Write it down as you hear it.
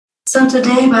So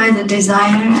today, by the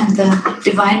desire and the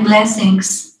divine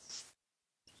blessings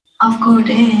of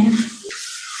Gurudev,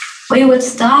 we will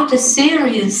start a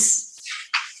series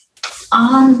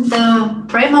on the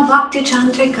Prema Bhakti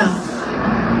Candrika,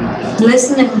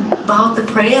 listening about the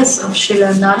prayers of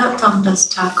Srila Narottam Das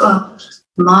Thakur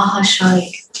Mahashaya.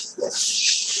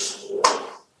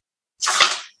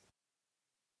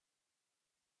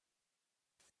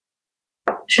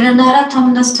 Srila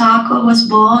Narottam Das Thakur was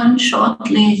born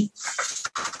shortly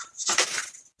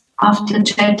after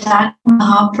Chaitanya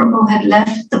Mahaprabhu had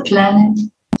left the planet,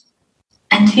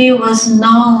 and he was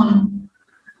known.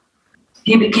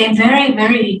 He became very,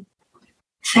 very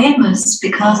famous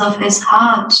because of his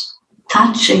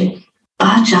heart-touching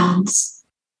bhajans.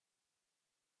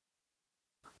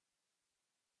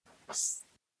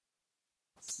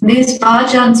 These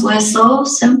bhajans were so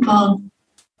simple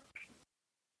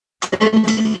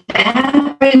that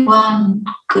everyone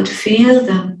could feel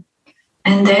them,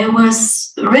 and they were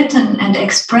written and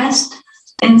expressed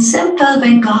in simple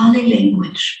Bengali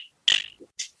language.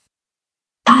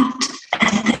 But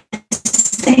at the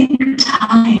same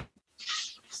time,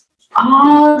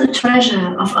 all the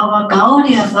treasure of our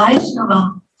Gaudiya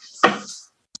Vaishnava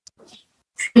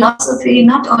philosophy,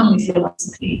 not only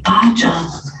philosophy,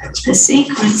 bhajan, the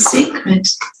secret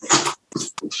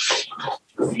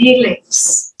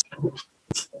feelings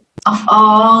of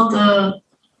all the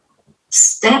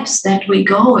steps that we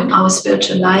go in our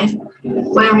spiritual life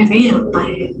were revealed by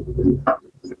him.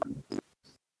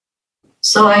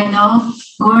 So I know,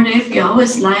 Gurudev, you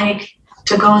always like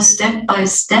to go step by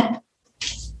step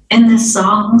in the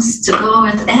songs, to go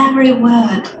with every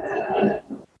word.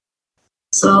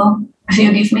 So if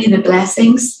you give me the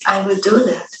blessings, I will do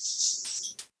that.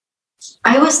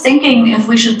 I was thinking if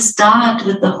we should start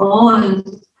with the whole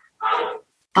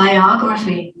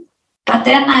biography, but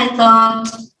then I thought,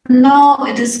 no,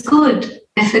 it is good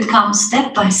if it comes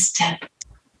step by step,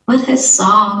 with his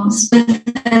songs, with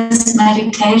his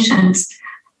meditations,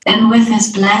 and with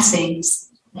his blessings.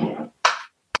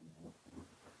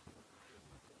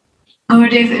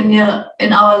 Gurudev,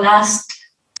 in our last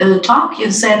talk,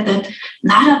 you said that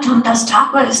Narottam Das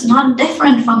Thakur is not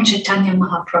different from Chaitanya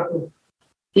Mahaprabhu.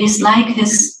 He's like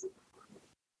his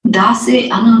Dasi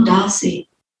Anudasi,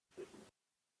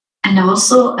 and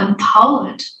also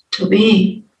empowered to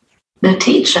be the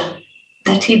teacher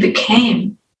that he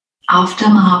became after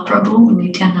Mahaprabhu,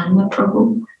 Nityananda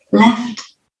Prabhu,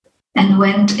 left and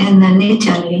went in the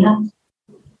Nitya Lila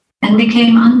and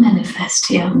became unmanifest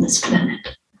here on this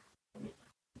planet.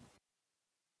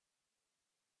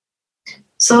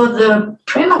 So the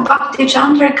Prema Bhakti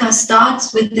Candrika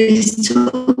starts with these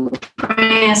two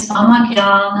prayers, Mama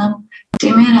Jnana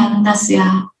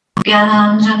Timirandasya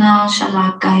Gyananjana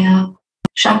Shalakaya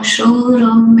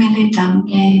Shakshurum Militam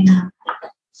Yena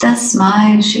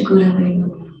Tasmai Shri Gurave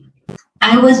Namah.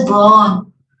 I was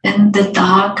born in the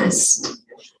darkest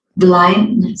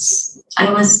blindness.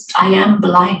 I am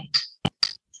blind.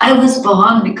 I was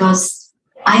born because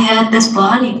I had this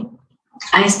body.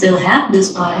 I still have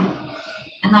this body.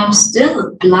 And I'm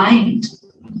still blind.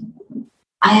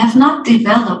 I have not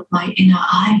developed my inner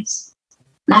eyes.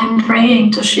 And I'm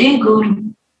praying to Sri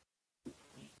Guru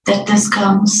that this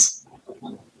comes,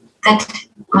 that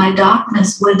my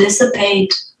darkness will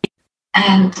dissipate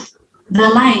and the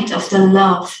light of the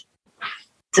love,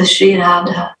 the Sri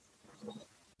Radha,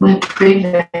 will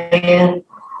prevail.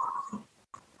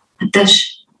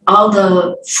 All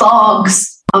the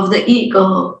fogs of the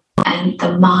ego and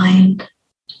the mind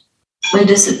will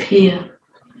disappear.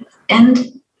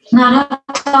 And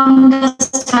Narottam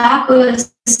Das Thakur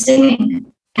is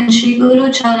singing in Shri Guru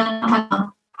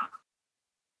Charanam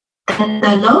that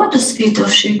the lotus feet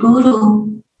of Shri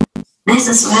Guru, this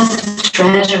is where the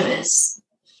treasure is.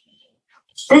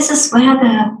 This is where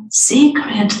the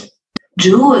secret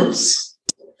jewels,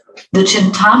 the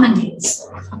chintamani's,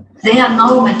 they are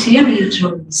no material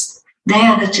jewels. They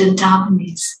are the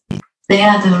chintamani's. They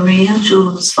are the real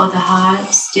jewels for the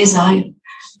heart's desire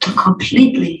to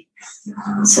completely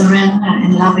surrender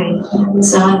in loving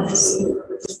service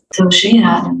to Sri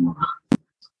Radha.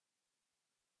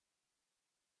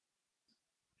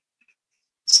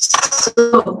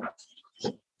 So,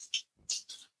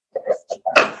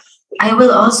 I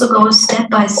will also go step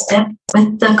by step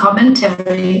with the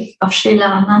commentary of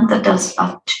Srila Anantadas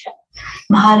Bhakti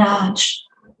Maharaj,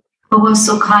 who was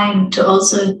so kind to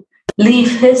also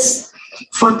leave his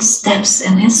footsteps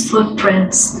and his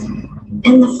footprints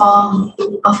in the form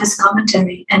of his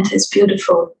commentary and his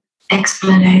beautiful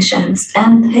explanations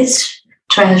and his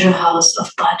treasure house of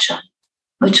bhajan,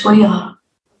 which we are,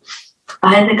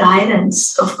 by the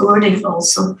guidance of Gurudev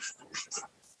also.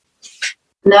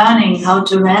 learning how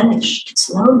to relish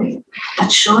slowly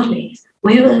but surely,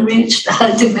 we will reach the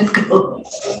ultimate goal.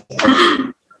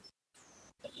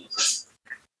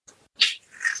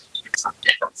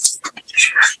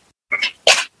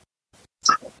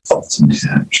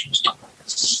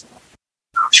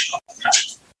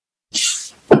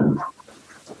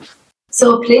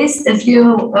 So please, if you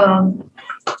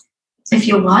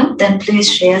want, then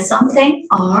please share something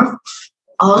or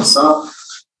also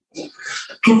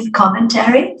give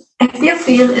commentary if you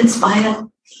feel inspired.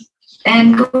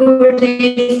 And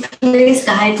Gurudev, please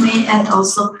guide me and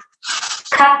also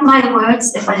cut my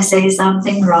words if I say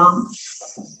something wrong.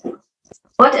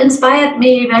 What inspired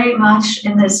me very much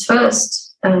in this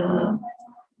first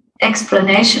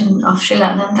explanation of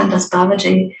Srila Anantadas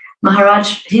Babaji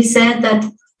Maharaj, he said that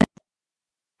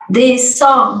these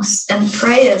songs and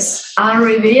prayers are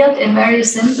revealed in very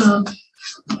simple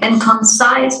and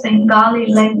concise Bengali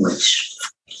language.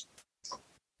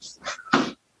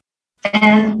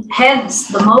 And hence,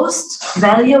 the most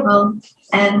valuable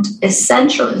and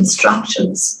essential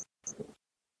instructions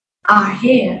are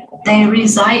here. They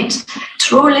reside,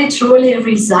 truly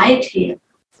reside here.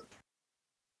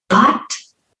 But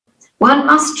one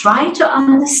must try to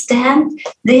understand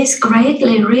these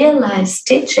greatly realized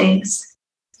teachings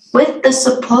with the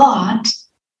support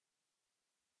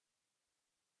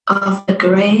of the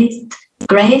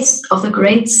grace of the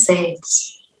great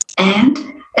saints, and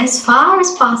as far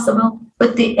as possible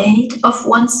with the aid of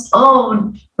one's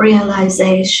own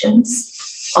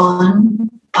realizations on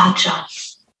bhajan.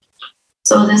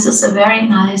 So this is a very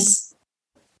nice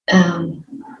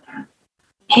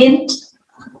hint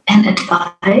and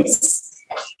advice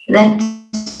that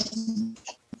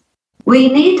we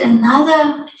need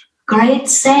another great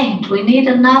saint, we need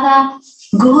another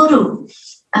guru,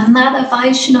 another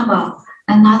Vaishnava,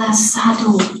 another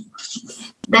sadhu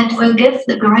that will give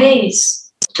the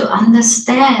grace to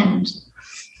understand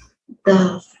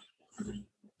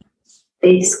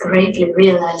these greatly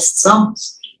realized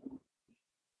songs.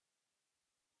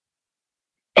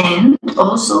 And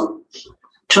also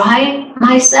try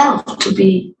myself to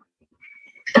be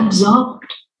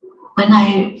absorbed. When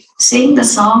I sing the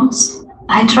songs,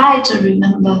 I try to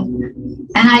remember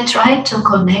and I try to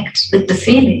connect with the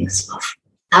feelings of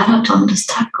Narottam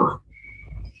Thakur.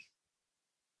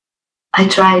 I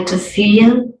try to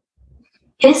feel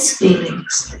his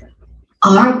feelings.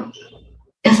 Or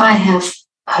if I have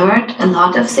heard a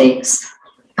lot of things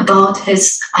about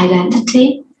his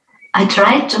identity, I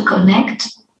try to connect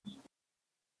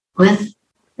with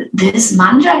this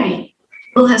Manjari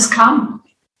who has come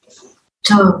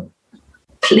to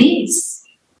please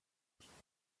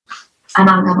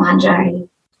Ananga Manjari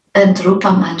and Rupa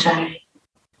Manjari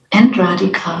and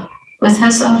Radhika with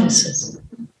her services.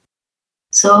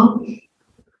 So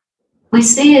we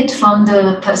see it from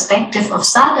the perspective of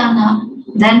sadhana,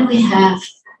 then we have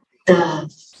the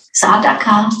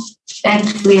sadhaka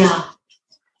and we are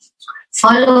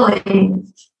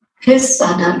following his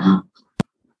sadhana.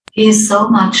 He is so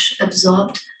much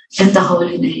absorbed in the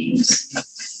holy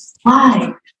names.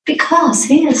 Why? Because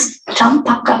he is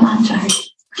Champaka Manjari.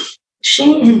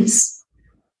 She is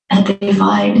a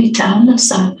divine eternal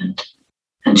servant,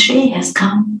 and she has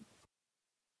come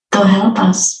to help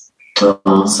us to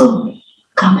also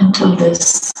come into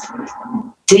this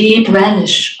deep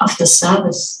relish of the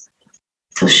service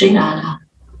to Sri Radha.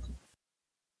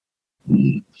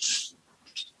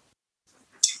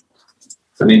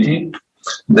 SUNITI,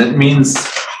 that means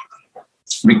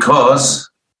because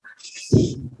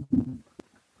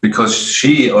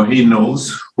she or he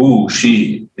knows who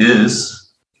she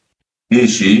is,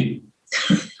 she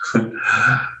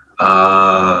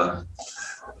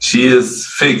is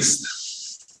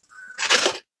fixed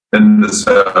in the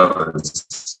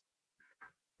service,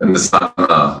 in the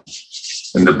sadhana,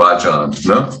 in the bhajan,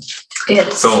 no?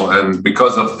 Yes. So, and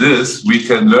because of this, we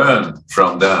can learn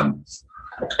from them.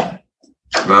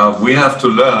 Now, we have to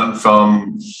learn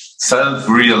from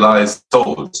self-realized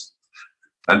souls.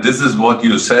 And this is what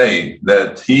you say,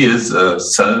 that he is a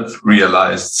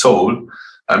self-realized soul.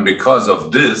 And because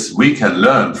of this, we can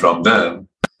learn from them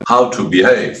how to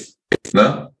behave.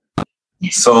 No?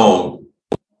 So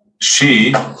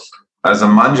she, as a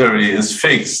Manjari, is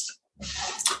fixed.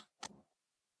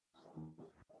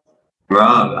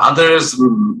 Now, others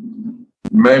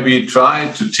maybe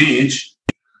try to teach,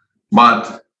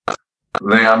 but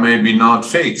they are maybe not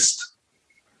fixed.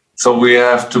 So we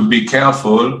have to be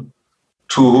careful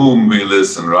to whom we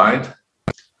listen, right?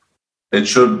 It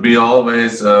should be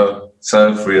always a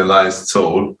self-realized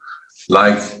soul,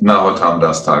 like Narottam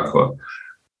Thakur.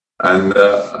 And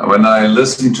when I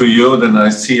listen to you, then I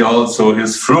see also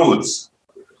his fruits.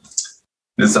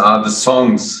 These are the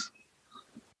songs.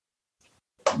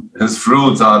 His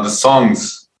fruits are the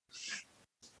songs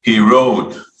he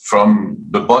wrote from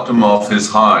the bottom of his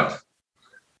heart.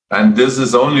 And this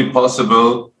is only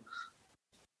possible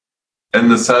in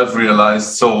the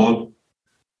self-realized soul,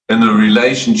 in a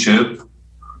relationship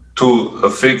to a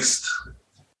fixed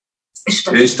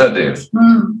Ishtadev.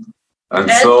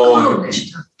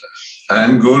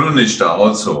 And Guru Nishta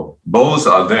also. Both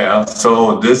are there.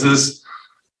 So this is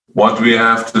what we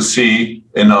have to see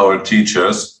in our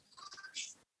teachers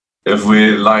if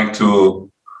we like to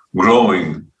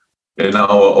growing in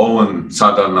our own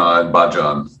sadhana and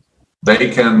bhajan. They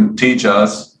can teach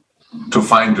us to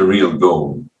find the real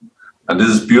goal. And this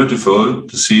is beautiful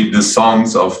to see the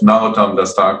songs of Narottam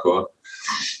Das Thakur.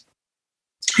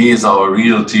 He is our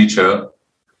real teacher,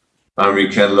 and we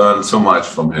can learn so much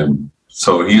from him.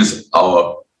 So he is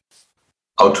our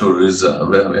authorized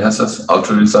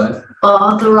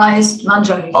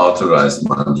Manjari. Authorized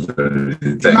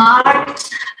Manjari.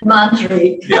 Marked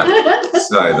Manjari. Yeah,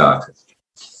 it's like that.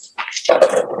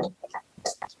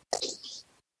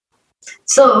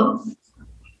 So,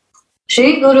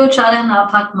 Shri Guru Charana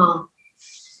Padma.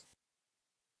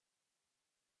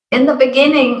 In the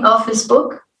beginning of his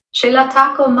book, Srila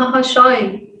Thakur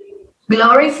Mahashoy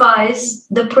glorifies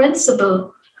the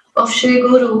principle of Shri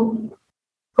Guru,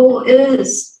 who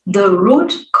is the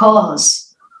root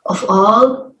cause of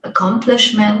all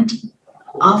accomplishment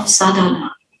of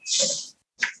sadhana.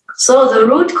 So the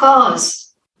root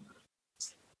cause,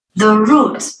 the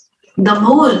root, the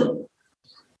mool.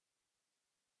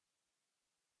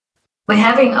 We're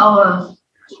having our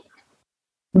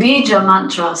bija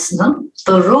mantras, no?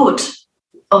 The root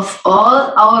of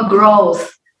all our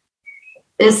growth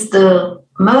is the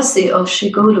mercy of Shri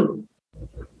Guru.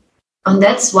 And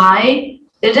that's why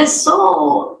it is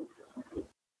so,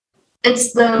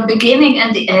 it's the beginning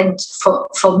and the end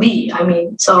for me. I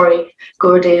mean, sorry,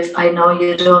 Gurudev, I know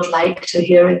you don't like to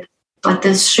hear it, but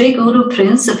the Shri Guru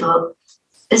principle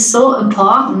is so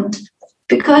important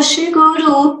because Shri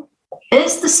Guru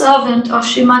is the servant of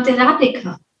Srimati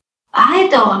Radhika. I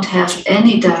don't have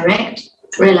any direct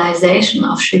realization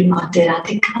of Srimati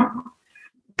Radhika,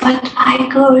 but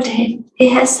Gurudev, he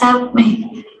has helped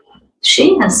me.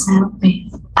 She has helped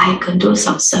me. I can do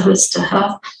some service to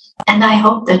her, and I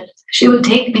hope that she will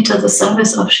take me to the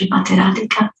service of Srimati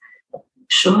Radhika,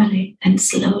 surely and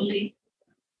slowly.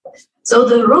 So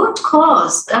the root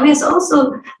cause, I was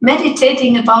also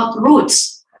meditating about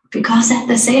roots, because at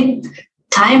the same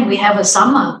time we have a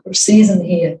summer season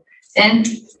here, and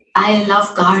I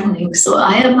love gardening, so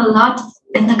I am a lot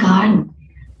in the garden.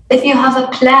 If you have a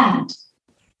plant,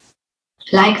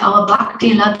 like our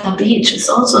Bhakti Lata beach is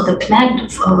also the plant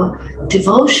of our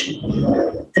devotion,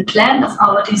 the plant of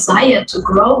our desire to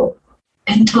grow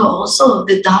into also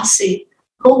the dasi,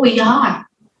 who we are.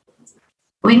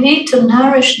 We need to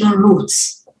nourish the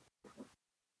roots.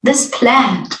 This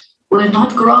plant will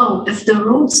not grow if the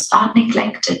roots are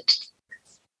neglected,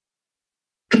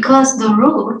 because the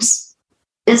roots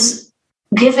is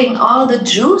giving all the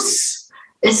juice,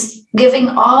 is giving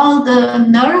all the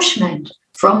nourishment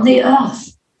from the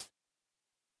earth.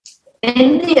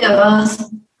 In the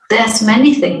earth, there's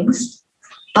many things,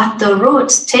 but the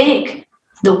roots take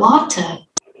the water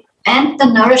and the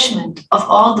nourishment of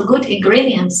all the good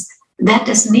ingredients that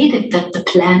is needed that the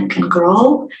plant can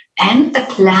grow, and the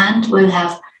plant will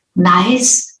have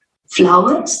nice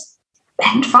flowers,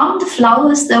 and from the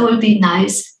flowers there will be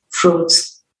nice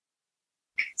fruits.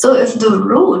 So if the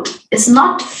root is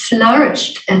not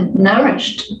flourished and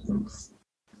nourished,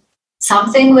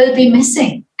 something will be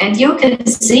missing, and you can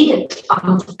see it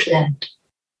on the plant,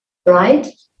 right?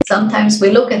 Sometimes we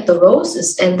look at the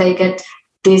roses and they get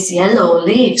these yellow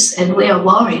leaves and we are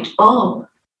worried, oh,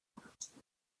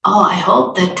 I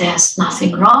hope that there's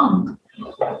nothing wrong.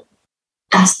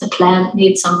 Does the plant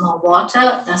need some more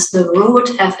water? Does the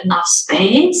root have enough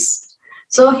space?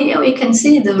 So here we can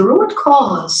see the root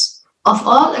cause of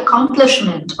all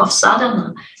accomplishment of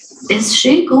sadhana is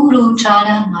Shri Guru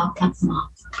Charana Padma.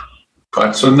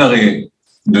 But Sundari,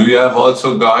 do you have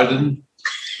also garden?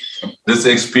 This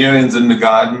experience in the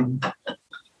garden?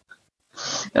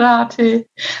 Rati,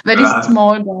 very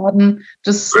small garden,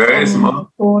 just very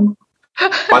small.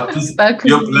 But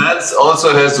your plants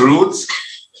also has roots?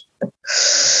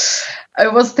 I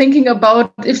was thinking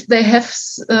about if they have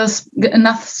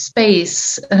enough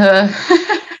space. Yeah.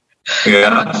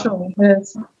 I'm not sure.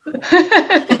 Yes.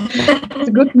 It's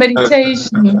a good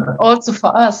meditation also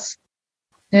for us.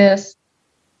 Yes.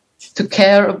 To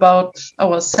care about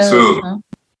ourselves. Huh?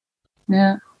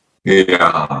 Yeah.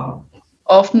 Yeah.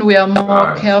 Often we are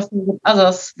more careful with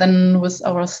others than with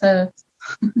ourselves.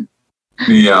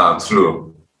 Yeah,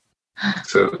 true.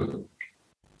 True.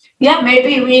 Yeah,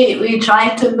 maybe we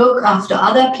try to look after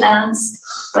other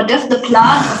plants, but if the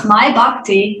plant of my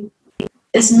bhakti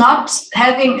is not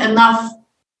having enough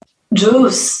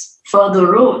juice for the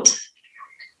root,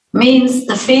 means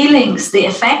the feelings, the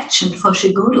affection for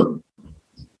Shri Guru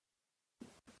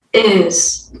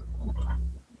is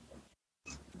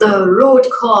the root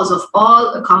cause of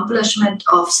all accomplishment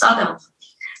of sadhana.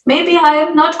 Maybe I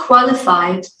am not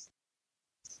qualified,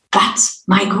 but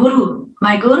my Guru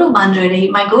Mandari,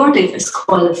 my Gurudev is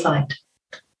qualified.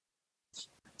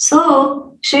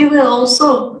 So she will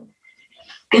also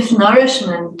give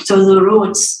nourishment to the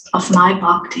roots of my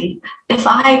bhakti. If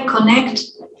I connect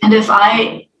and if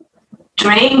I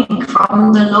drink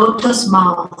from the lotus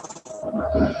mouth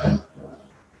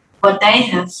what they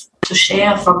have to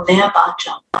share from their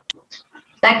bhajan.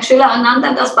 Like Srila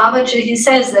Anandadas Babaji, he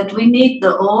says that we need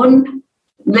the own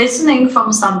listening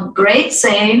from some great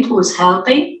saint who's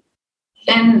helping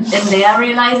in their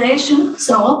realization.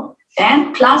 So,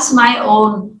 and plus my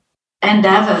own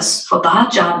endeavors for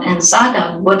bhajan and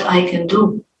sadhana, what I can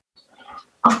do.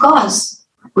 Of course,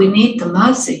 we need the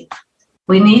mercy.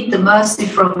 We need the mercy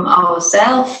from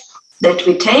ourselves that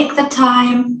we take the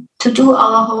time to do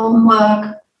our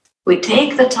homework. We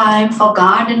take the time for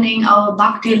gardening our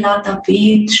Bhakti Lata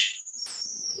beach.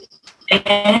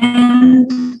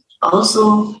 And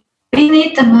also, we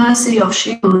need the mercy of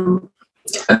Shri Guru.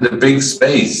 And a big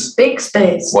space. Big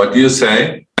space. What do you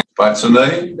say,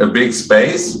 Patsunai? A big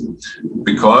space?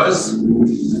 Because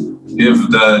if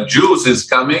the juice is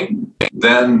coming,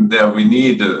 then there we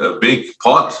need a big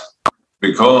pot,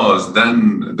 because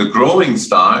then the growing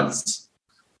starts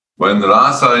when the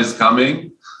rasa is coming.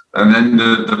 And then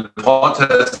the pot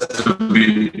has to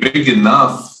be big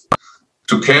enough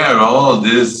to carry all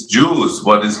this juice,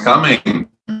 what is coming.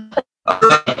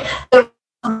 The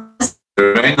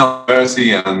rain of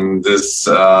mercy and this,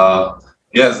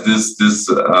 this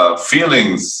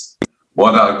feelings,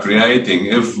 what are creating.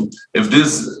 If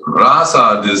this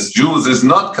rasa, this juice is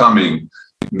not coming,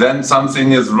 then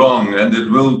something is wrong and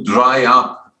it will dry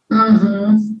up.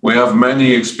 Mm-hmm. We have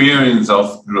many experience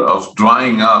of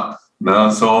drying up.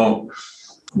 So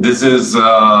this is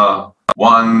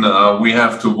one, we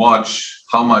have to watch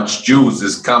how much juice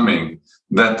is coming,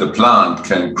 that the plant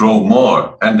can grow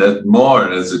more. And that more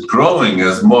as it's growing,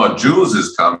 as more juice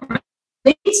is coming.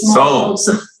 So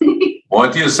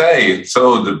what do you say?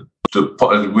 So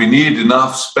we need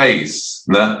enough space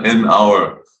in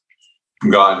our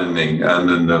gardening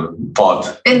and in the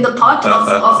pot. In the pot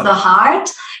of the heart.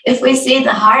 If we see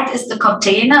the heart is the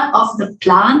container of the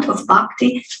plant of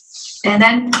bhakti, and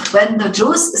then when the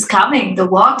juice is coming, the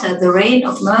water, the rain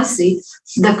of mercy,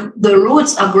 the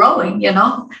roots are growing,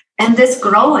 and this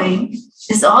growing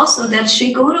is also that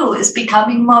Shri Guru is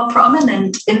becoming more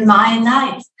prominent in my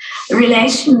life.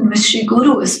 Relation with Shri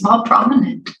Guru is more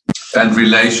prominent. And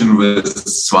relation with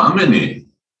Swamini.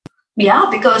 Yeah,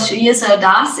 because she is a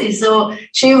dasi, so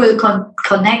she will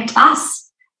connect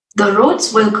us. The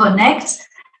roots will connect,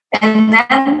 and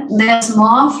then there's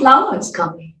more flowers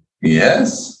coming.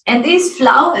 Yes. And these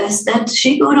flowers that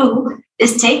Shri Guru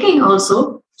is taking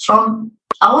also from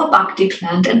our bhakti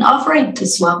plant and offering to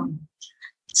Swami.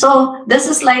 So this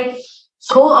is like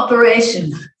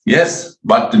cooperation. Yes,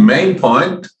 but the main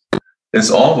point is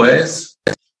always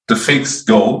the fixed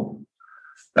goal.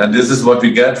 And this is what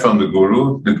we get from the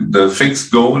Guru. The fixed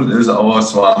goal is our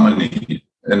Swamini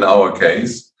in our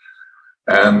case.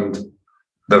 And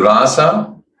the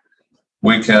rasa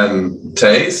we can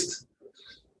taste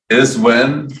is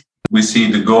when we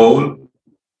see the goal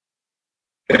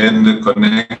in the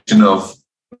connection of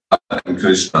Radha and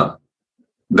Krishna.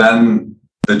 Then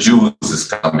the juice is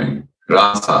coming,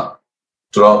 rasa,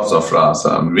 drops of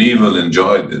rasa, and we will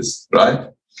enjoy this, right?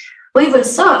 We will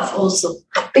serve also,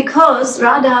 because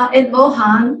Radha and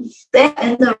Mohan, they're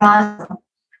in the rasa,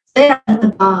 they're in the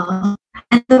bar,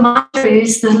 and the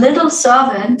Madhuri, the little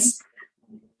servants,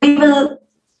 we will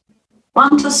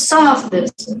want to serve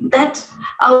this, that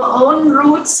our own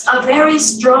roots are very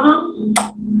strong.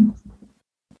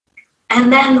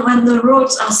 And then when the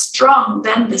roots are strong,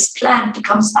 then this plant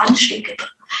becomes unshakable.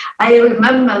 I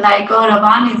remember, like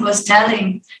Gauravani was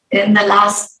telling in the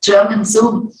last German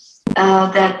Zoom,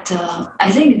 that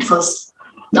I think it was,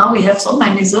 now we have so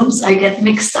many Zooms, I get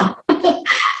mixed up.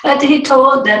 But he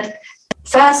told that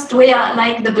first we are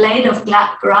like the blade of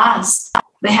grass.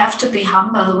 We have to be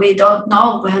humble. We don't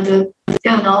know where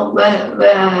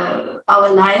our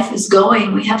life is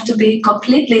going. We have to be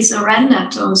completely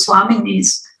surrendered to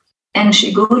Swamini's and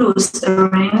Shri Guru's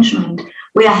arrangement.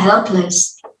 We are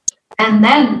helpless. And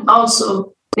then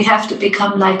also we have to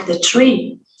become like the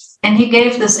tree. And he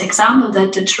gave this example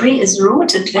that the tree is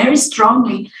rooted very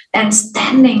strongly and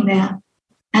standing there.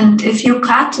 And if you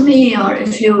cut me, or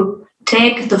if you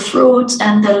take the fruits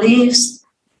and the leaves,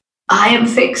 I am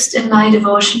fixed in my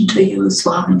devotion to you,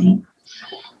 Swamini.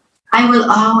 I will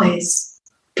always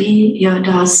be your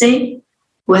Dasi,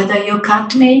 whether you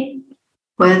cut me,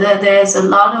 whether there's a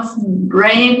lot of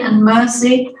rain and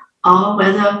mercy, or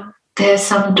whether there's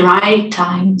some dry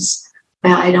times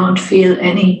where I don't feel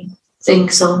anything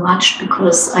so much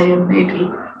because I am maybe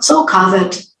so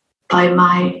covered by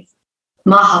my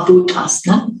Mahabhutas.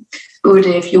 No?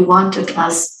 Gurudev, you wanted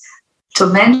us to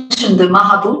mention the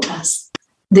Mahabhutas,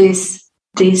 these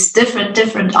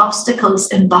different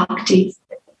obstacles in bhakti,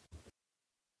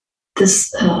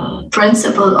 this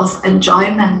principle of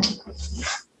enjoyment,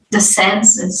 the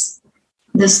senses,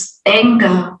 this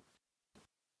anger,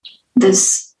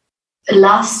 this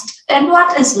lust. And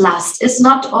what is lust? It's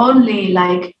not only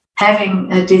like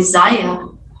having a desire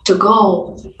to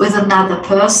go with another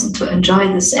person to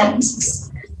enjoy the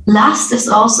senses. Lust is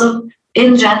also,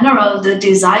 in general, the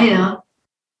desire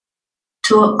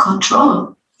to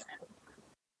control.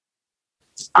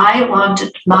 I want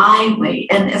it my way,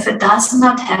 and if it does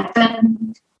not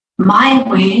happen my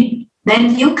way,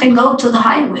 then you can go to the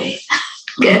highway,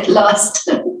 get lost.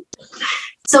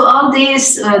 So all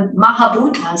these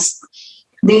Mahabhutas,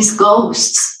 these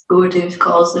ghosts, Gurudev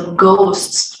calls them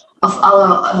ghosts of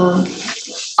our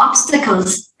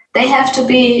obstacles, they have to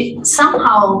be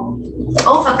somehow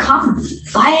overcome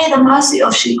by the mercy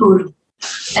of Shri Guru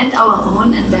and our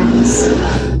own endeavors.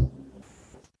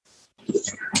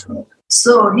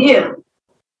 So here,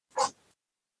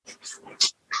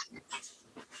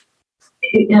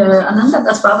 Ananda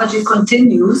Das Babaji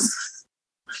continues.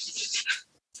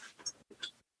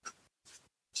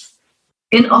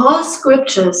 In all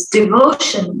scriptures,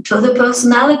 devotion to the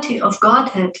personality of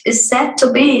Godhead is said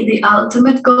to be the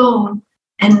ultimate goal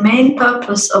and main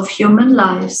purpose of human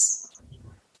lives.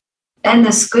 And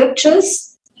the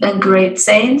scriptures and great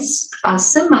saints are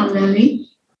similarly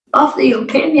of the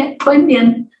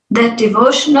opinion that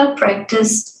devotional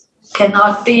practice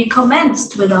cannot be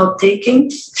commenced without taking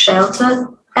shelter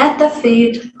at the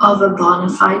feet of a bona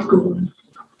fide guru.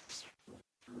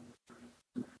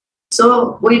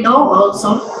 So we know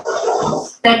also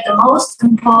that the most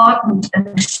important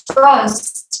and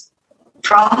first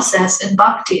process in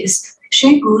bhakti is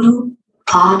Shri Guru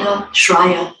Pada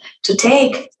Shraya, to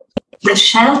take the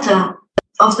shelter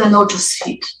of the lotus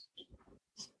feet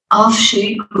of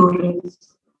Shri Guru.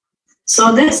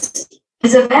 So this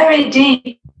is a very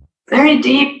deep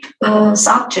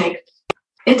subject.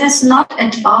 It is not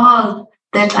at all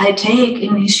that I take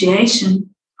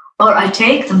initiation or I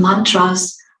take the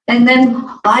mantras and then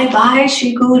bye-bye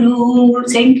Shri Guru,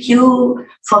 thank you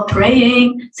for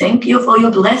praying, thank you for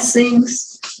your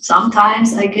blessings.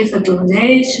 Sometimes I give a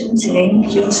donation,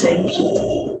 thank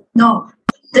you. No,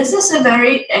 this is a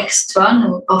very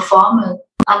external or formal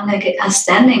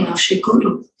understanding of Shri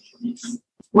Guru.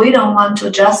 We don't want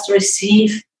to just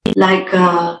receive like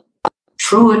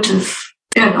fruitive,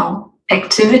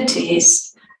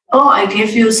 activities. Oh, I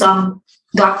give you some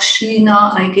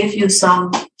dakshina, I give you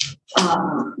some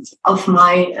of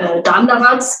my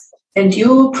dandavats, and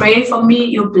you pray for me,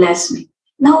 you bless me.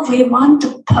 No, we want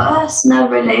a personal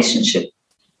relationship.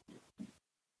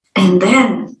 And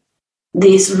then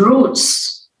these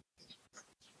roots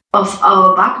of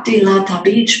our Bhakti Lata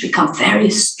beach become very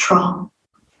strong.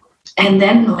 And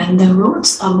then when the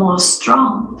roots are more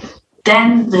strong,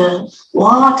 then the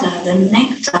water, the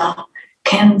nectar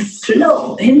can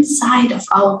flow inside of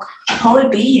our whole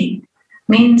being.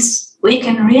 Means we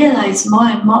can realize more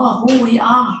and more who we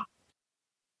are.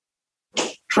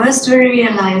 First we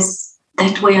realize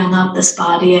that we are not this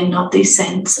body and not these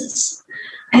senses.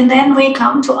 And then we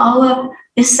come to our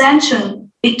essential,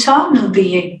 eternal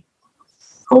being.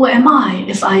 Who am I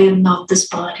if I am not this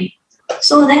body?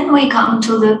 So then we come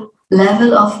to the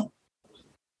level of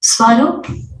Swarup.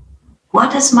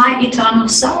 What is my eternal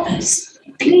service?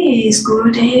 Please,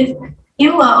 Gurudev,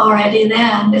 you are already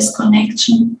there in this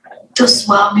connection to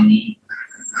Swamini.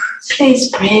 Please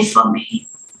pray for me.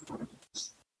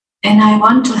 And I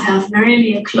want to have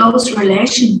really a close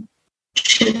relationship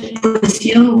with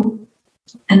you.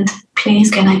 And please,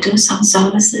 can I do some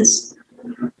services?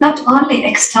 Not only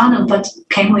external, but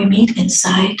can we meet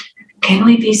inside? Can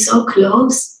we be so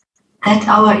close that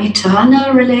our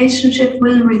eternal relationship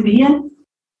will reveal?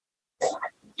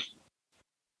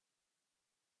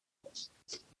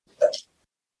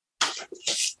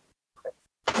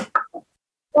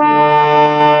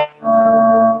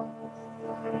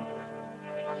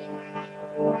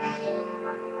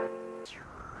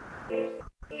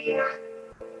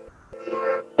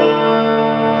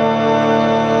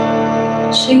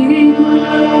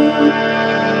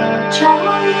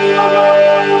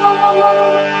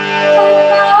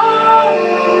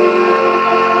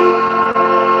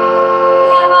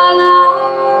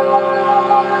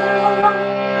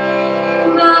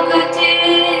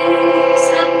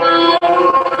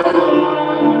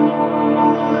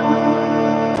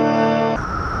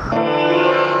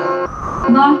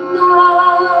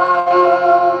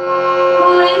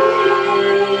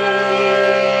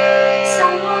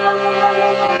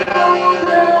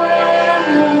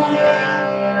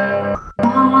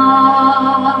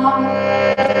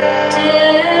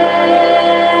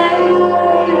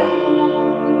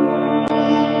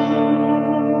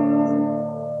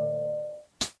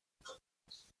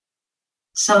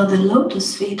 So the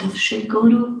lotus feet of Sri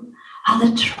Guru are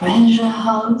the treasure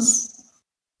house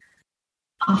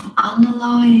of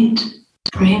unalloyed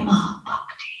Prema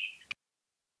Bhakti.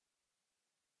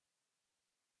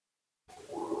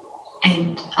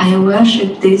 And I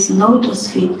worship these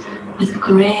lotus feet with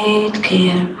great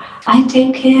care. I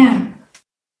take care.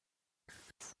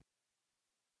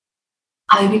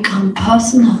 I become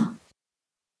personal.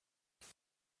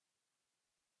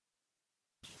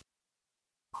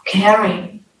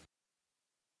 Caring.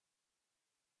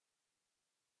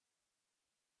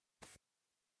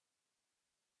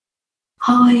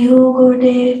 How are you,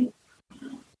 Gurudev?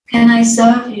 Can I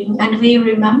serve you? And we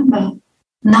remember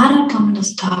Narottam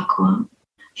Thakur.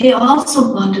 He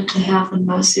also wanted to have the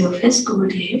mercy of his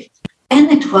Gurudev,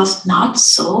 and it was not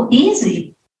so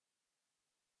easy.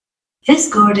 His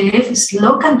Gurudev is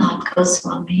Lokanath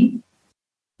Goswami,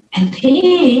 and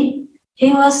he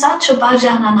was such a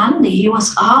Bhajananandi. He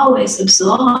was always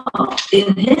absorbed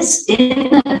in his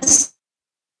innocence.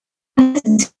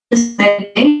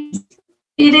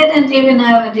 He didn't even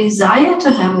have a desire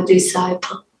to have a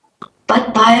disciple.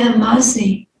 But by the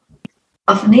mercy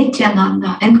of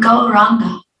Nityananda and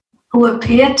Gauranga, who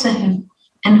appeared to him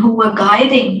and who were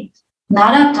guiding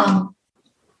Narottam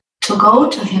to go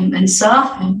to him and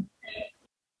serve him,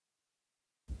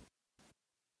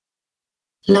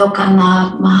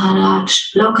 Lokanath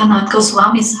Maharaj, Lokanath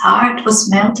Goswami's heart was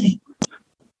melting.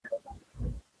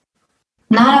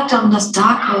 Narottam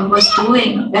Thakur was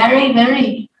doing very,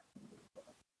 very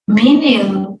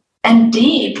menial and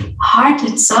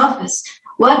deep-hearted service.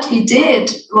 What he did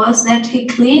was that he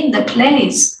cleaned the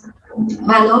place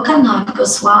where Lokanath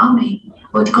Goswami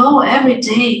would go every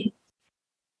day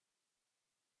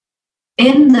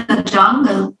in the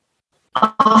jungle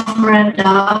of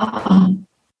Radha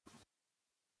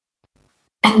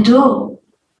and do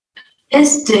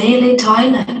his daily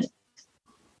toilet.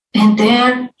 And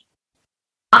there,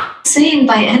 unseen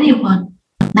by anyone,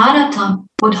 Narottam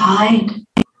would hide.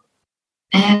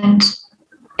 And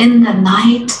in the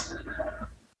night,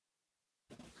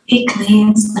 he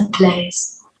cleans the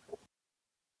place.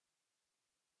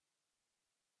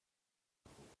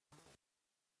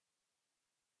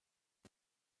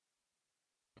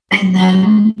 And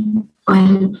then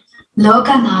when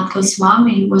Lokanath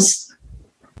Goswami was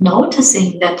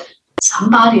noticing that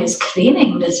somebody is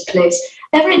cleaning this place,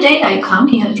 every day I come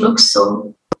here, it looks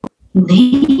so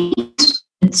neat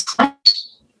and swept.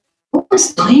 Who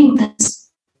is doing this?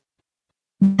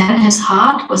 Then his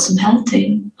heart was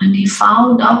melting and he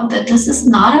found out that this is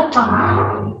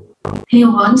Narottam. He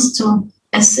wants to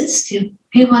assist you.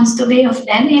 He wants to be of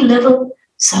any little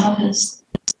service.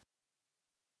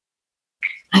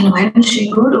 And when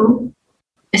Sri Guru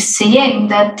is seeing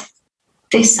that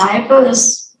disciple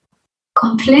is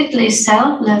completely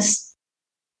selfless,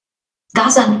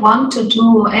 doesn't want to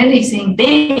do anything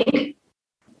big,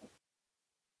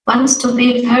 wants to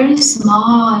be very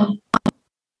small,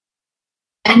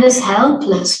 and is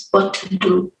helpless what to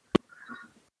do.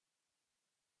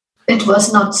 It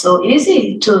was not so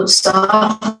easy to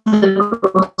serve the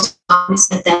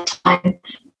Goswamis at that time.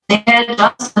 They had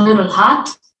just a little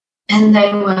hut and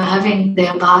they were having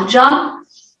their bhajan,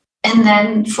 and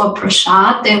then for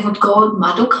prasad they would go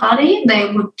Madhukari,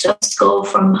 they would just go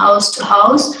from house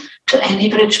to any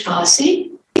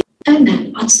Brijbasi, and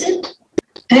then that's it.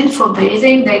 And for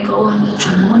bathing they go in the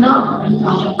Jamuna or in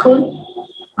Arakul,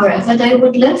 wherever they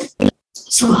would live.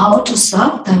 So how to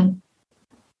serve them?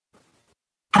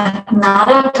 But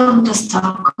Narottam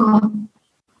Thakur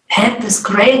had this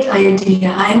great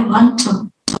idea.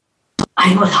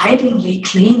 I will hidingly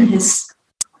clean his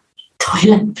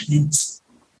toilet place.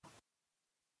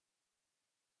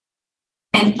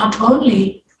 And not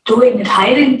only doing it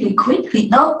hidingly quickly,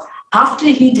 no, after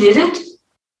he did it,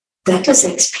 that is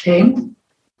explained,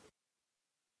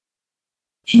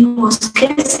 he was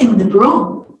kissing the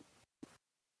broom.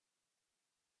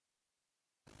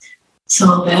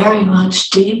 So very much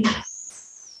deep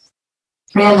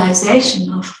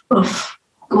realization of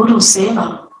Guru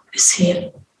Seva is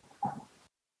here.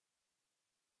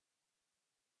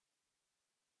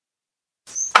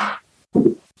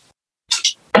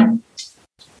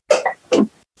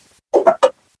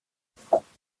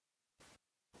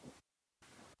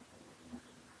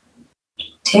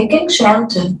 Taking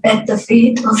shelter at the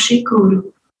feet of Shri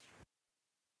Guru,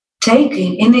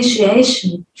 taking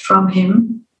initiation from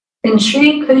him in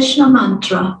Shri Krishna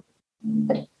mantra,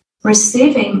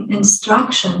 receiving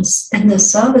instructions in the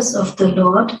service of the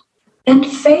Lord, and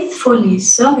faithfully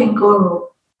serving Guru.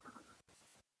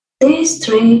 These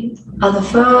three are the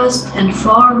first and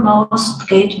foremost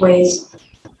gateways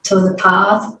to the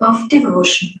path of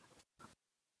devotion.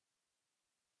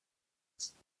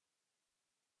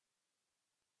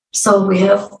 So we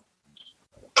have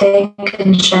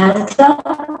taken shelter,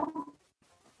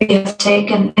 we have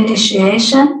taken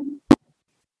initiation.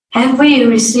 Have we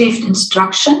received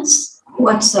instructions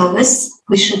what service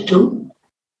we should do?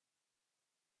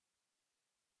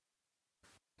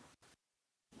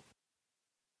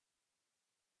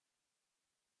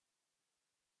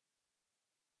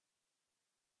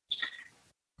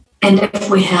 And if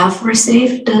we have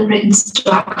received the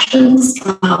instructions,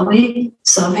 are we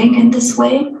serving in this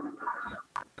way?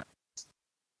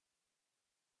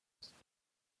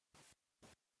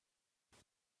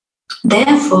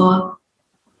 Therefore,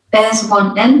 as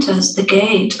one enters the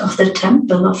gate of the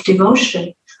temple of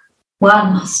devotion,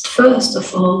 one must first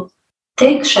of all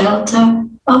take shelter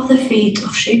of the feet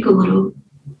of Shri Guru.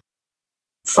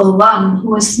 For one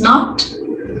who is not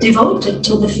devoted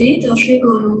to the feet of Shri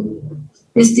Guru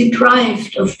is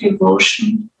deprived of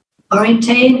devotion or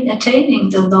attaining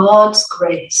the Lord's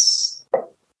grace.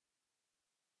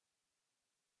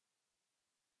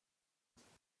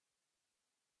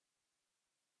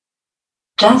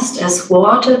 Just as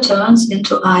water turns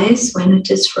into ice when it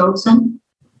is frozen,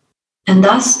 and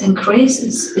thus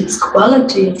increases its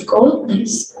quality of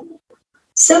coldness,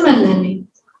 similarly,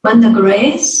 when the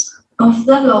grace of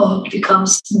the Lord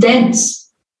becomes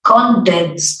dense,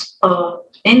 condensed, or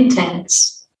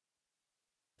intense,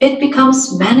 it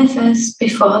becomes manifest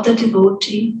before the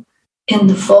devotee in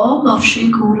the form of Shri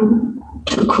Guru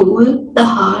to cool the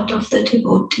heart of the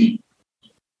devotee,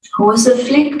 who is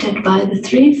afflicted by the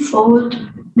threefold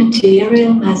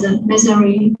material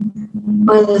misery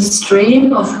with a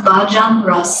stream of bhajan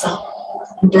rasa,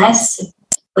 blessed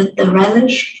with the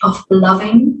relish of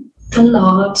loving the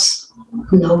Lord's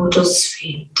lotus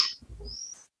feet.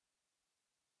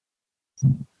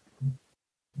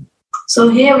 So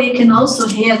here we can also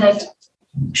hear that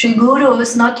Shri Guru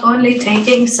is not only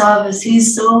taking service,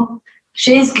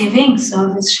 she's giving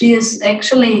service. She is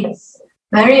actually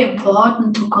very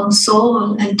important to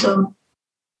console and to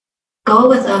go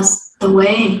with us the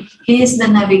way. He is the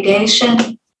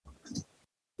navigation,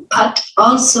 but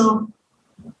also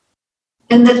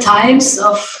in the times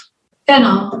of,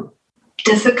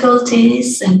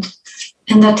 difficulties and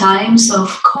in the times of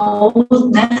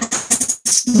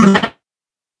coldness,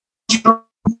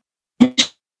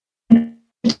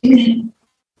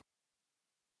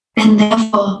 and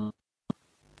therefore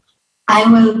I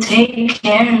will take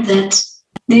care that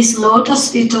these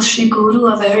lotus feet of Shri Guru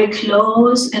are very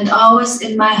close and always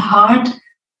in my heart,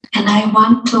 and I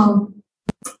want to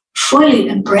fully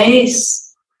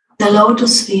embrace the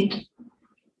lotus feet.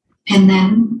 And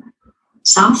then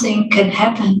something can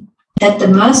happen, that the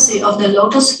mercy of the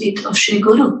lotus feet of Shri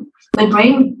Guru will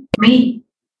bring me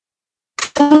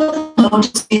to the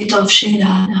lotus feet of Shri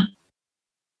Radha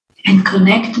and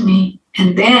connect me,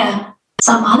 and there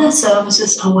some other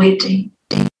services are waiting.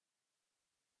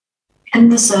 And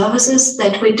the services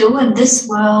that we do in this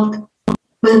world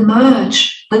will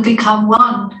merge, will become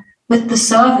one with the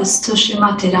service to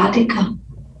Srimati Radhika.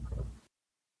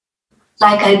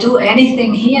 Like I do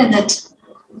anything here that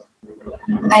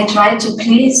I try to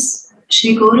please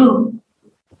Shri Guru,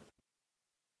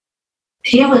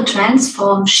 he will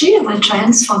transform, she will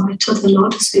transform it to the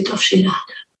lotus feet of Shri Radha.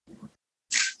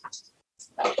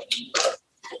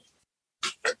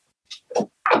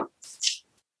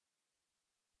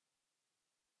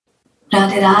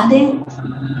 Radhe Radhe.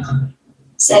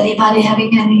 Is anybody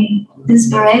having any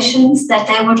inspirations that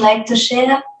they would like to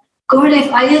share?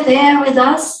 Gurudev, are you there with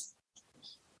us?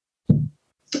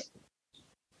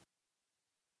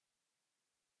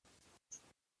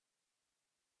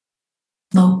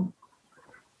 No.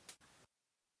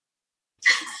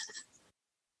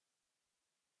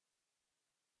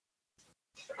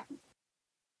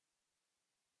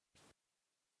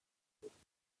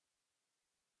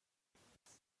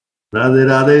 Radhe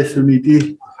Radhe,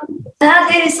 Suniti.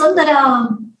 Radhe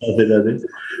Sundaram. Radhe Radhe.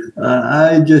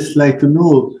 I just like to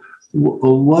know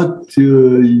what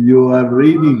you are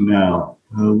reading now?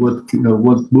 What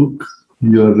book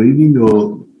you are reading?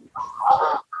 Or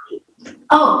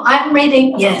oh, I'm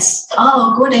reading. Yes.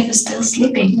 Oh, good. I was still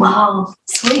sleeping. Wow,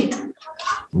 sweet.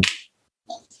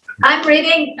 I'm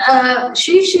reading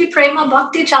Shri Prema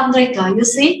Bhakti Candrika. You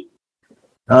see?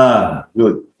 Ah,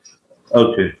 good.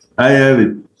 Okay, I have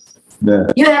it. Yeah.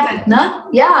 You have it, no?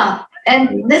 Yeah.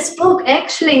 And this book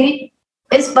actually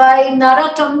is by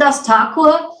Narottam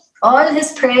Thakur, all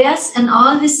his prayers and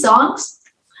all his songs.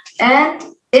 And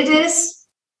it is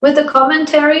with the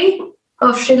commentary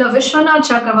of Srila Vishwanath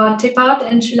Chakravarti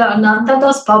and Srila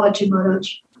Anantadas Babaji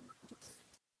Maharaj.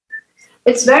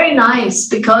 It's very nice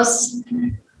because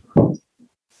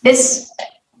it's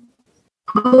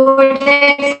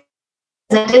good.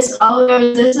 This is our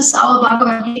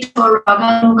Bhagavad Gita for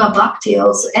Raganuga Bhakti,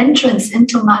 also entrance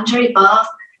into Manjari Bhav,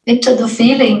 into the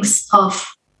feelings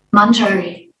of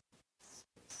Manjari.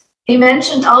 He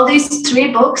mentioned all these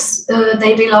three books,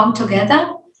 they belong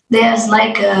together. There's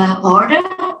like an order.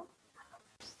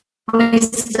 We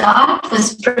start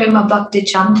with Prema Bhakti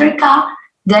Candrika,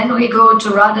 then we go to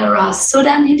Radha Ras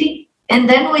SUNITI, and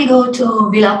then we go to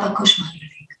Vilapa Kushmani.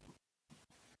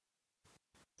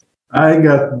 I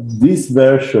got this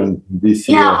version this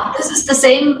year. Yeah, this is the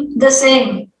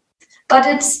same, but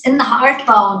it's in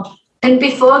hardbound. And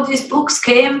before these books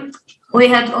came, we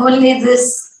had only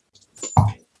this.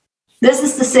 This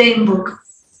is the same book.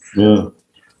 Yeah.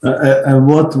 And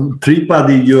what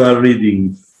Tripadi you are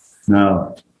reading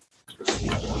now?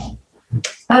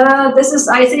 This is,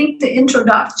 I think, the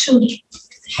introduction.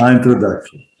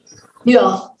 Introduction.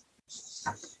 Yeah.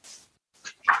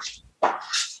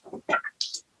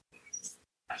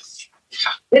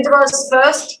 It was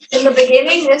first in the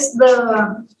beginning is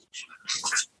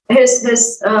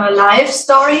this life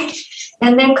story,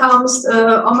 and then comes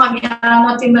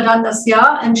Omagyanati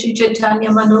Mirandasya and Shri Chaitanya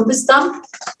Manobhistam,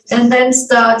 and then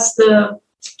starts the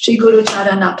Shri Guru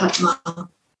Charana Padma.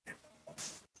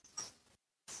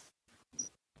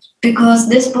 Because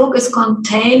this book is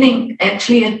containing,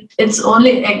 actually, it's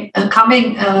only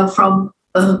coming from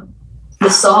the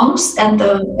songs and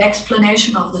the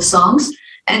explanation of the songs.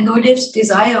 And Gurudev's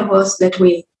desire was that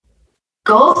we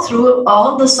go through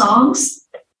all the songs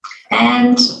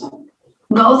and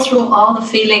go through all the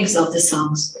feelings of the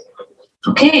songs.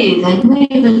 Okay, then we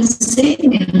will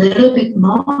sing a little bit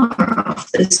more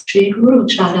of this Sri Guru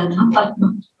Charana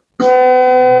Padma.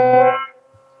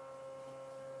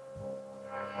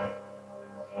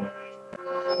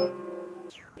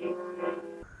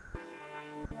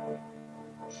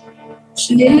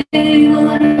 Shri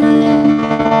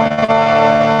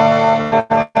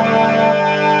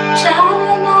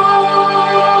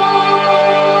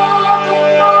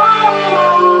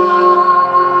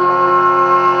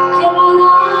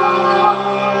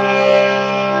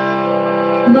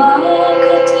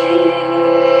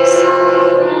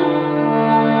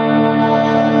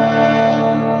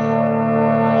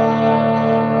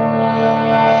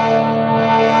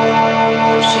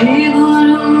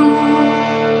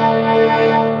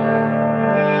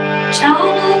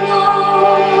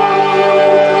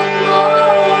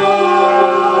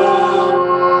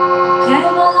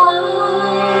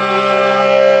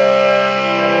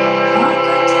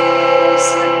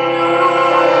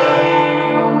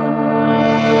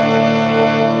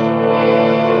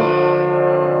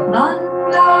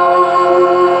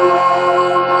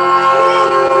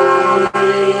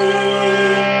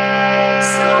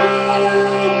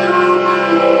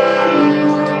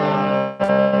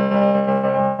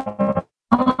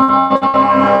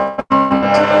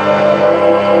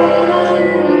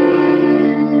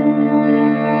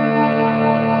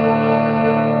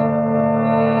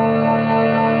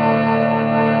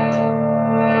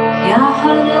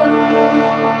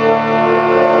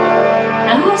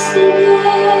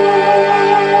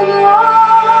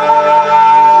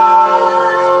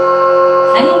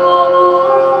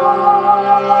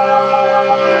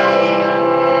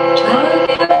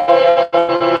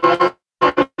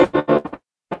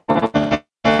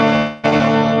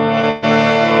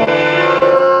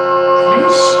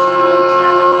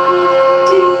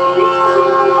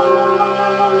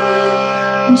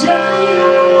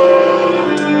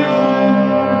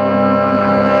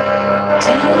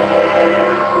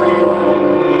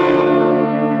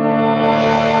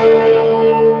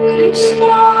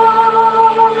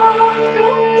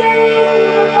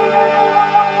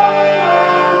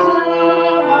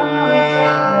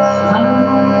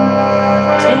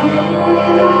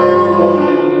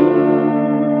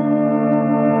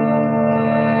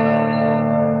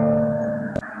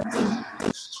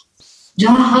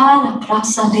Jahara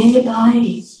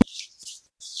Prasadebai.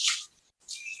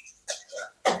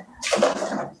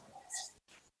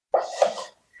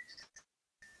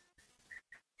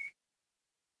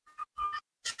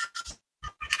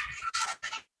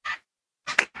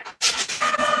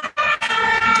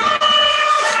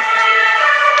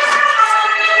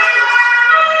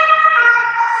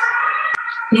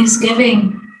 He's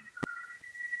giving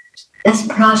this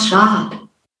prasad.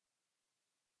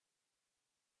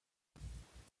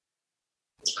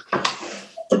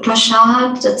 The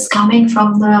prasad that's coming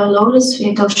from the lotus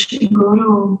feet of Sri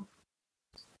Guru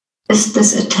is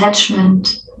this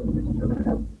attachment,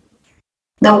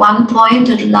 the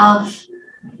one-pointed love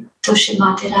to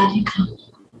Srimati Radhika.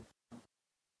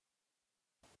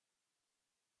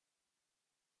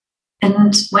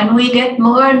 And when we get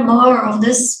more and more of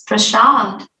this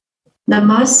prasad, the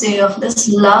mercy of this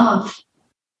love,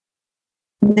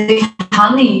 the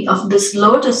honey of this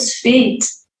lotus feet,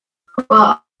 who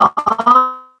are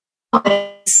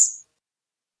always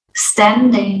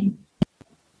standing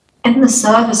in the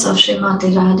service of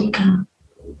Srimati Radhika,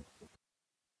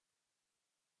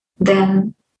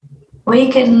 then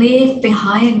we can leave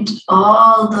behind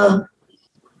all the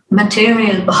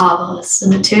material bhavas,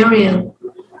 the material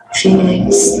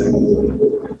feelings.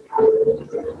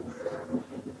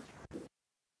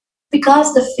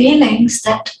 Because the feelings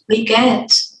that we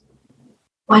get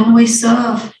when we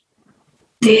serve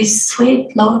these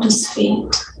sweet lotus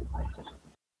feet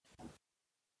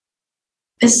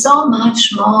is so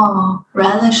much more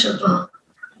relishable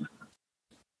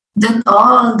than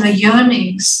all the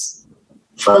yearnings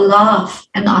for love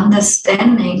and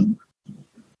understanding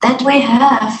that we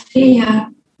have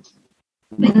here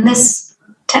in this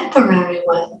temporary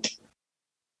world.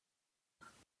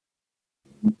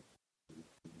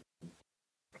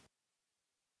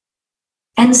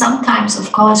 And sometimes,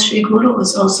 of course, Sri Guru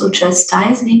is also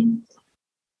chastising.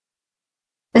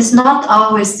 It's not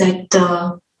always that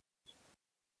the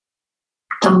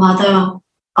mother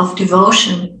of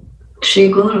devotion, Sri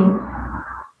Guru,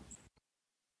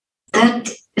 that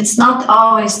it's not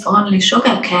always only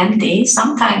sugar candy,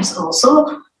 sometimes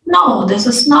also, no, this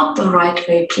is not the right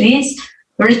way, please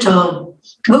return.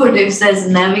 Gurudev says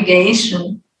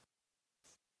navigation.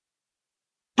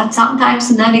 But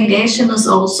sometimes navigation is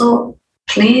also,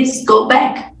 please go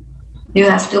back. You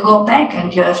have to go back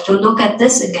and you have to look at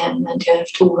this again and you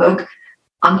have to work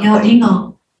on your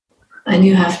ego and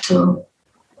you have to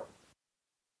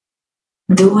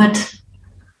do it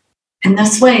in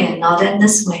this way and not in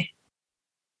this way.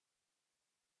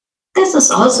 This is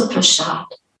also prasad.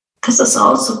 This is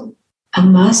also a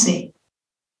mercy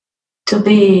to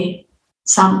be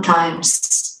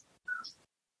sometimes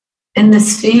in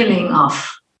this feeling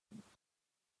of,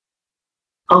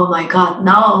 oh my God,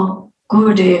 now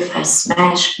Gurudev has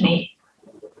smashed me.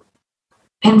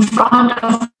 In front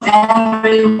of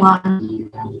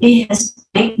everyone, he has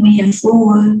made me a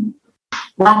fool.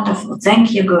 Wonderful,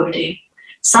 thank you, Gurudev.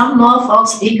 Some more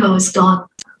false ego is gone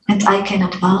and I can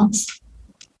advance.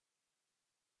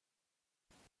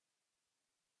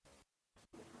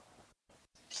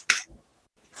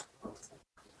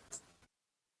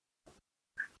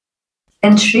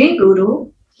 And Sri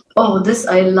Guru, oh, this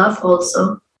I love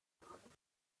also,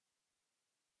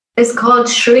 is called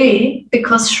Shri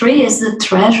because Shri is the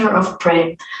treasure of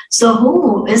Prema. So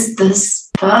who is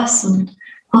this person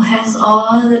who has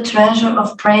all the treasure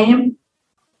of Prema?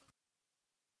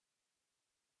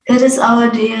 It is our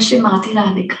dear Srimati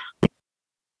Radhika.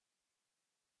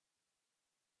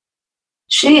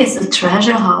 She is the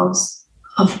treasure house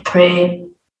of Prema,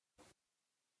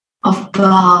 of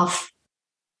love.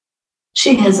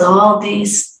 She has all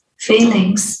these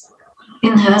feelings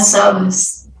in her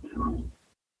service.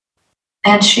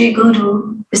 And Sri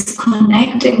Guru is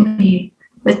connecting me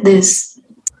with this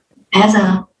as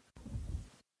a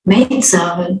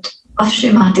maidservant of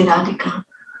Srimati Radhika.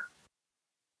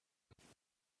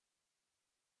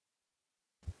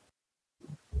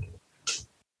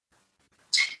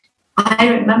 I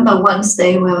remember once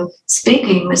they were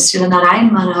speaking with Srila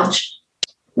Narayan Maharaj.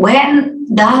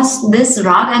 When does this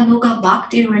Raganuga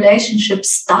Bhakti relationship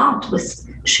start with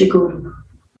Sri Guru?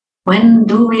 When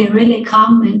do we really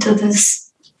come into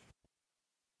this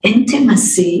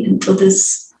intimacy, into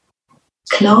this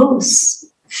close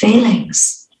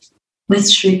feelings with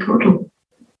Sri Guru?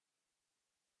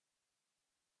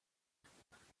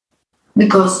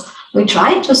 Because we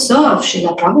try to serve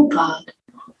Srila Prabhupada.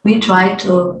 We try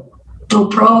to do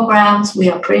programs, we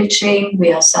are preaching,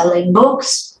 we are selling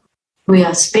books. We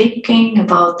are speaking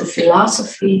about the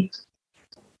philosophy.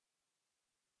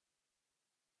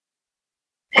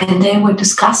 And they were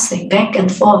discussing back and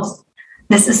forth.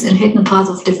 This is in Hidden Path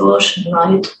of Devotion,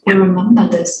 right? You remember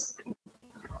this.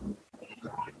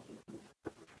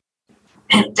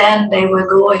 And then they were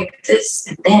going this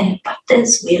and then, but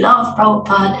this, we love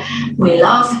Prabhupada, we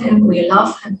love him, we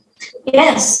love him.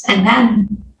 Yes, and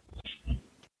then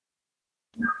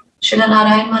Srila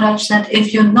Narayan Maharaj said,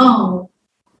 if you know,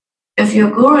 if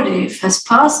your Gurudev has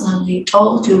personally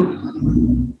told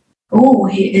you who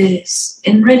he is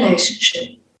in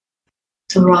relationship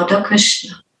to Radha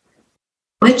Krishna,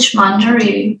 which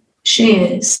Manjari she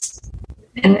is,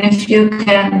 and if you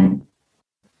can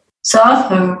serve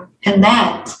her in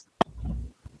that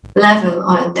level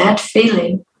or in that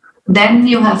feeling, then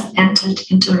you have entered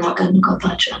into Raganuga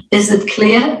Bhajan. Is it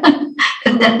clear?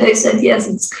 And then they said, yes,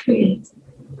 it's clear.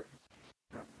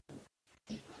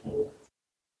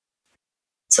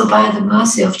 So by the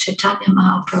mercy of Chaitanya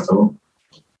Mahaprabhu,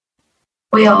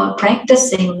 we are all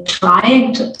practicing,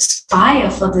 trying to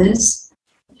aspire for this.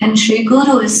 And Sri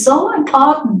Guru is so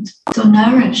important to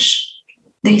nourish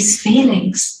these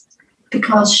feelings,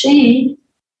 because she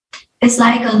is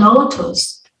like a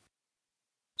lotus.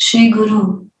 Sri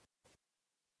Guru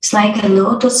is like a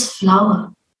lotus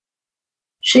flower.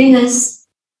 She is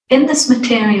in this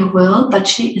material world, but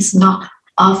she is not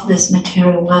of this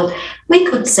material world. We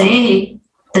could say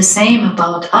the same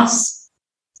about us,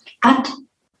 but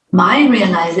my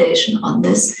realization on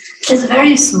this is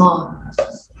very small.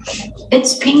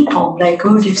 It's ping pong, like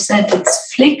Gurudev said,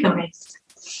 it's flickering.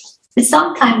 It's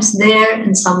sometimes there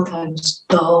and sometimes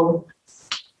no.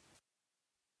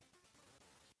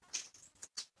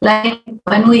 Like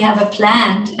when we have a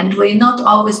plant and we not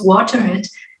always water it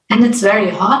and it's very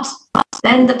hot,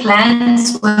 then the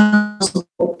plants will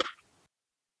slope.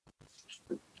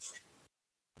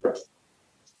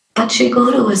 But Sri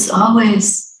Guru is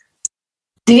always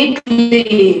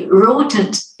deeply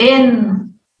rooted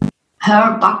in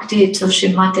her bhakti to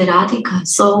Srimati Radhika.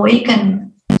 So we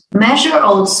can measure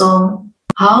also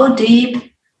how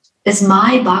deep is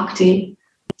my bhakti,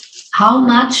 how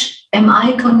much am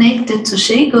I connected to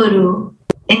Sri Guru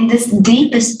in this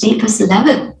deepest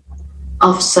level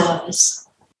of service.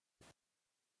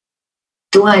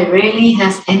 Do I really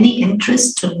have any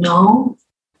interest to know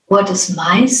what is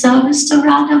my service to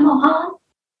Radha Mohan?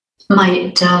 My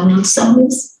eternal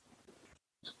service?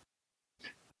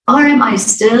 Or am I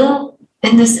still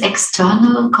in this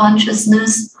external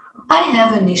consciousness? I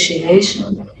have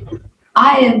initiation.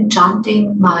 I am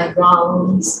chanting my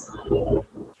rounds.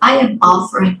 I am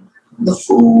offering the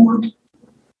food.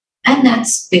 And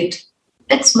that's it.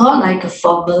 It's more like a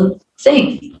formal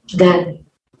thing than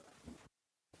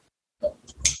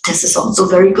this is also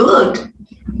very good.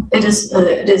 It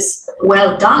is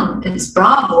well done. It is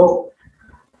bravo.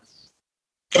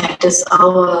 That is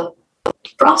our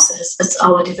process. It's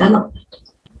our development.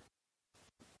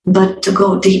 But to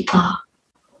go deeper,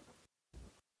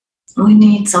 we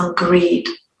need some greed.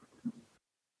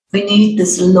 We need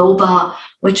this lobha,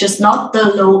 which is not the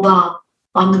lobha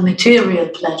on the material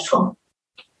platform.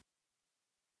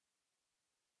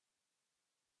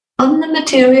 On the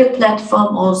material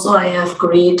platform also I have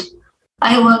greed.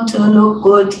 I want to look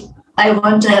good. I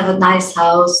want to have a nice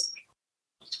house.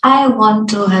 I want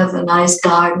to have a nice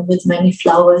garden with many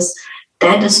flowers.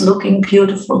 That is looking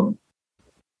beautiful.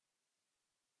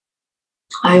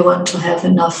 I want to have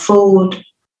enough food.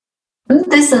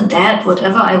 This and that,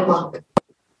 whatever I want.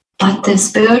 But the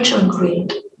spiritual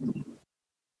greed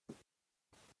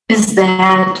is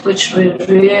that which will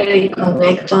really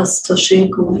connect us to Sri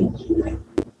Guru.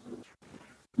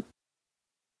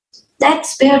 That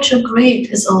spiritual greed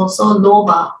is also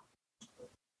lobha.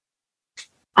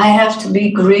 I have to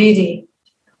be greedy.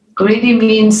 Greedy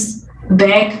means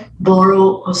beg,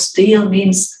 borrow, or steal,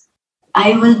 means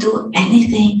I will do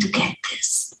anything to get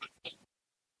this.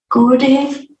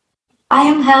 Gurudev, I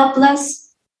am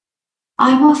helpless.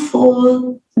 I'm a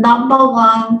fool. Number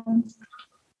one.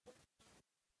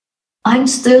 I'm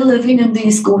still living in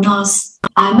these gunas.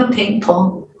 I'm a ping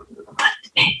pong. But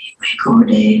anyway,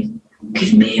 Gurudev,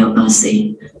 give me your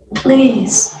mercy.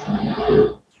 Please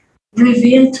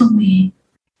reveal to me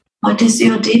what is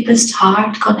your deepest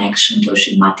heart connection to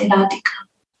Srimati Radhika.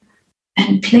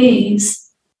 And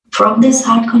please, from this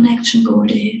heart connection,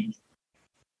 Gurudev,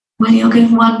 will you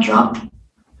give one drop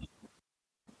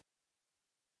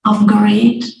of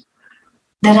greed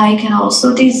that I can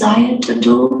also desire to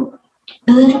do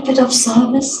a little bit of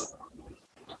service?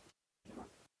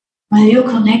 Will you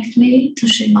connect me to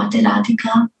Srimati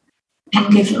Radhika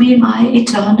and give me my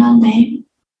eternal name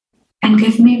and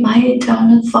give me my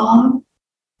eternal form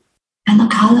and the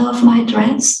color of my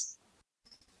dress?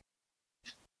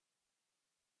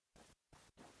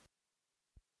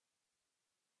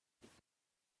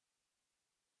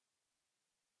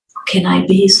 Can I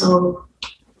be so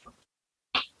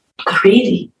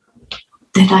greedy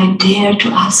that I dare to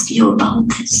ask you about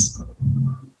this.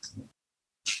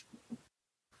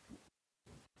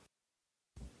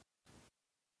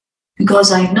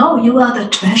 Because I know you are the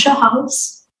treasure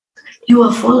house. You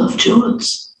are full of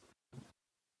jewels.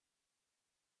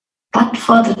 But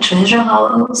for the treasure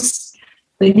house,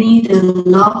 we need a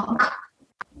lock.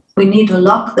 We need to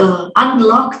unlock the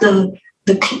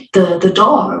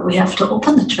door. We have to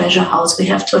open the treasure house. We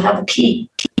have to have a key.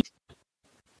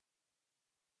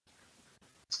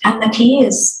 And the key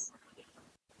is,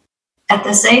 at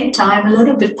the same time, a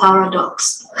little bit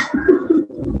paradox.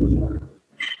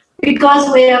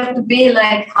 Because we have to be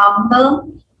like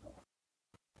humble,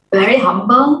 very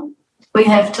humble. We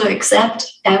have to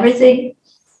accept everything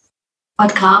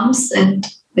what comes, and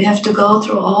we have to go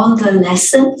through all the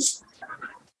lessons.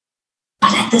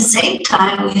 But at the same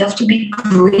time, we have to be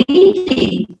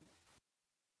greedy.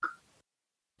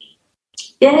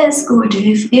 Yes,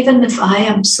 Gurudev, even if I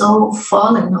am so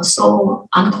fallen or so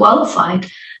unqualified,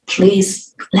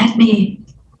 please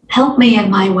help me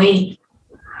in my way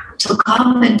to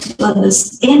come into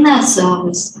this inner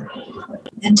service,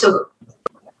 in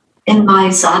my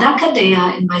sadhaka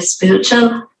deya, in my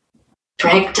spiritual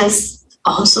practice,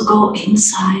 also go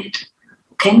inside.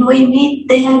 Can we meet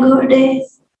there, Gurudev?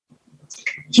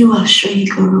 You are Sri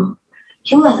Guru.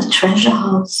 You are the treasure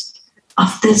house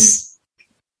of this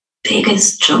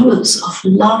biggest jewels of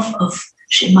love of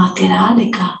Srimati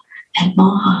Radhika and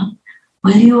Mohan.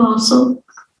 Will you also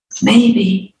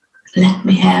maybe let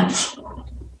me have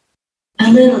a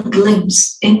little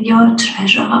glimpse in your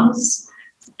treasure house?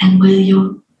 And will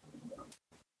you,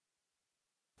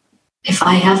 if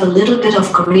I have a little bit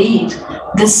of greed,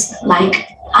 this like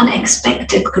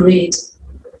unexpected greed,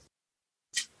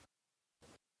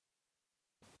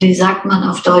 wie sagt man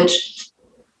auf Deutsch?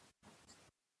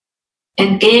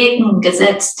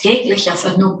 Entgegengesetzt jeglicher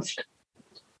Vernunft.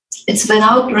 It's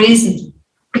without reason,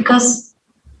 because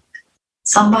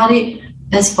somebody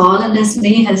as fallen as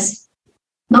me has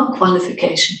no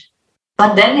qualification.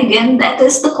 But then again, that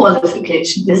is the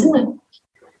qualification, isn't it?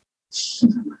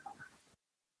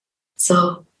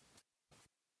 So.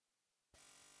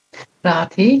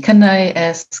 Rati, can I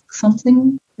ask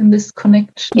something in this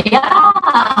connection?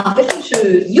 Ja,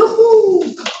 bitteschön.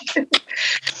 Juhu!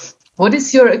 What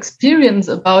is your experience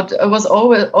about? I was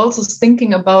always also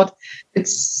thinking about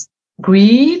it's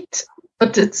greed,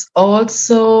 but it's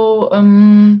also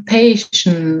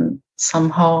patience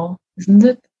somehow, isn't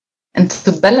it? And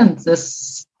to balance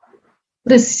this,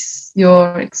 what is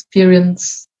your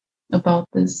experience about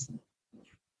this?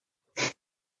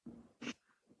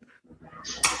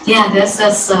 Yeah,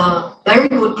 that's a very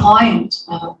good point,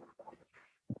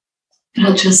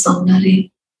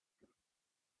 Rajasundari.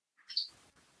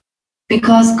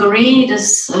 Because greed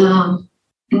is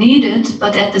needed,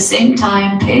 but at the same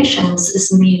time, patience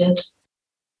is needed.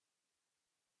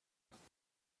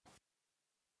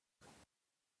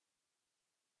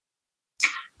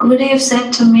 Gurudev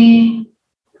said to me,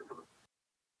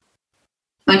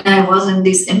 when I was in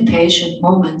these impatient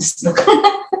moments,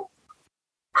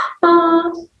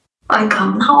 I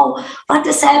come now, what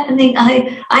is happening?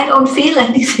 I don't feel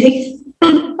anything.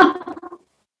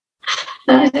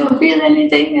 I don't feel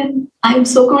anything and I'm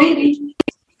so greedy.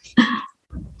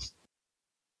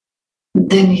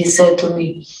 Then he said to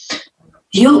me,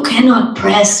 you cannot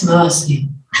press mercy.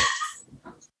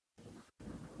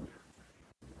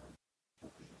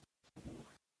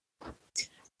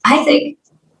 I think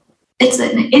it's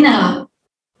an inner,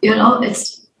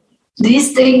 it's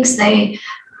these things, they,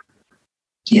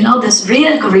 this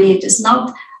real greed is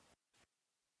not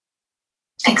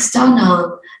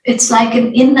external. It's like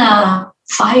an inner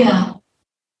fire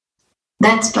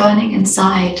that's burning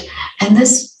inside. And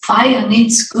this fire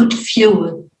needs good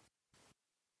fuel.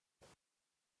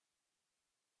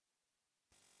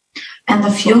 And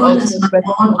the fuel is my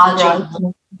own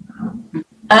Ajahn.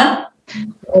 Huh?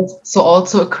 So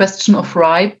also a question of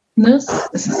ripeness?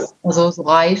 Also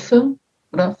Reife?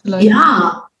 Oder vielleicht?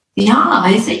 Yeah,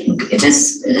 I think it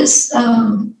is.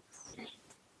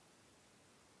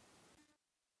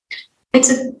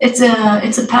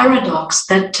 It's a paradox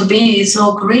that to be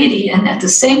so greedy and at the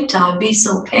same time be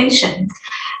so patient,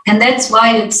 and that's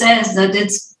why it says that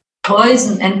it's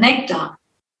poison and nectar,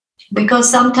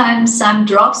 because sometimes some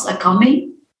drops are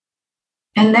coming,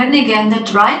 and then again the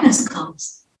dryness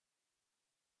comes.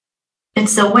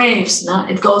 It's the waves, no?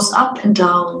 It goes up and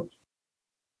down.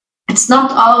 It's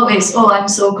not always, oh, I'm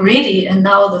so greedy and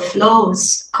now the flow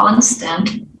is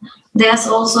constant. There's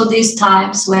also these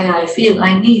times where I feel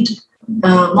I need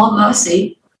more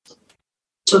mercy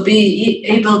to be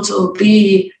able to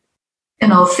be,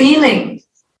 feeling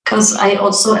because I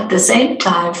also at the same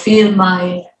time feel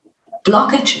my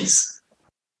blockages.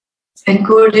 And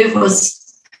Gurudev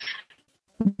was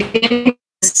giving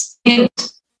this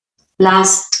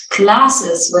last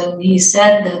classes when he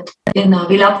said that in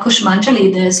Vilap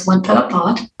Kushmanjali there's one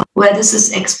purport where this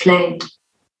is explained,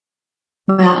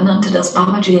 where Anantadas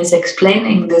Babaji is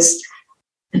explaining this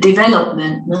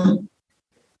development.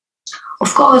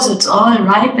 Of course, it's all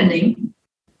ripening,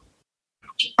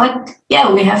 but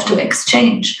yeah, we have to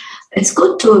exchange. It's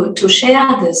good to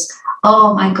share this.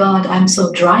 Oh my God, I'm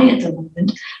so dry at the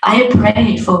moment. I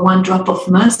pray for one drop of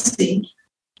mercy.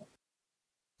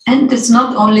 And it's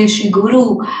not only Shri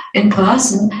Guru in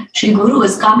person. Shri Guru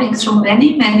is coming through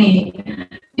many,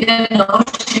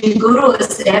 Shri Guru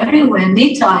is everywhere.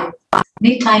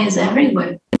 Nitai is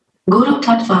everywhere. Guru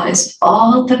Tattva is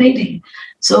all pervading.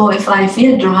 So if I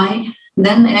feel dry,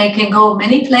 then I can go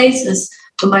many places,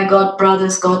 to my God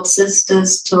brothers, God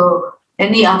sisters, to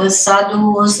any other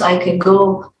sadhus. I can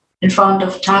go in front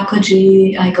of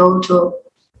Thakurji. I go to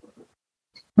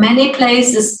many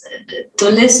places to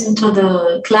listen to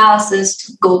the classes,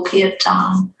 to go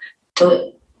kirtan.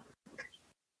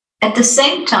 At the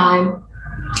same time,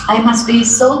 I must be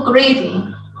so greedy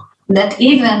that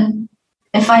even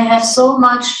if I have so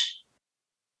much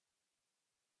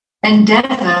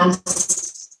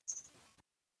endeavors,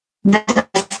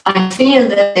 that I feel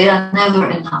that they are never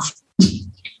enough.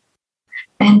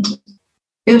 And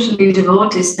usually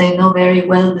devotees, they know very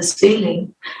well this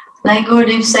feeling. Like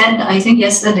Gurudev said, I think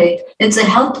yesterday, it's a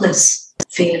helpless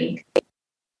feeling.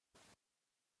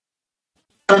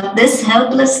 But this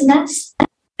helplessness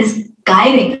is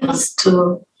guiding us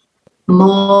to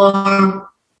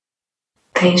more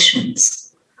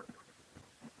patience.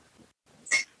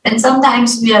 And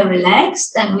sometimes we are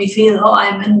relaxed and we feel, oh,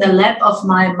 I'm in the lap of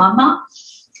my mama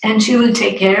and she will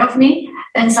take care of me.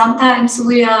 And sometimes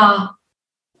we are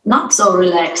not so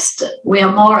relaxed. We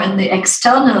are more in the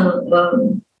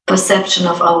external perception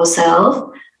of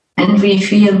ourselves, and we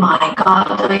feel, my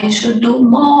God, I should do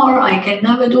more. I can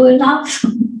never do enough.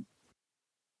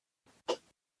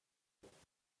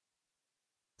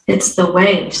 It's the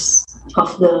waves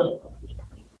of the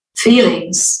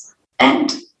feelings.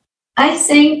 And I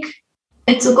think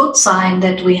it's a good sign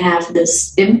that we have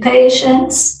this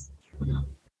impatience.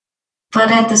 But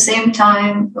at the same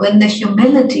time, when the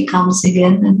humility comes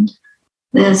again, and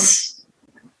this,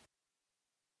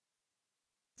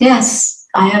 yes,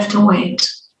 I have to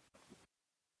wait.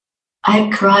 I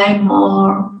cry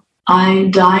more, I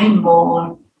die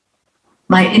more.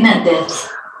 My inner death,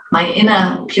 my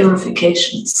inner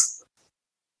purifications.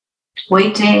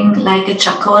 Waiting like a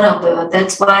chakora bird.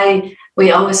 That's why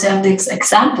we always have this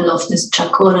example of this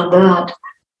chakora bird,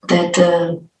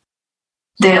 that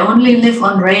they only live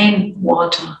on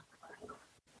rainwater.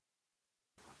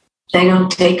 They don't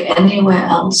take anywhere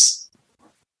else.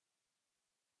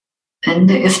 And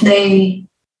if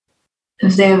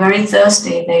they're very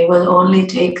thirsty, they will only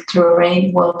take the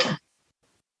rainwater.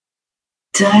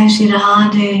 Jai Shri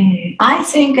Radhe. I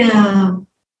think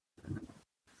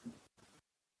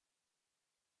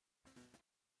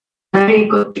very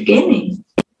good beginning.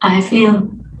 I feel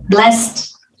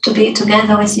blessed to be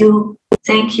together with you.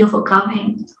 Thank you for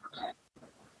coming.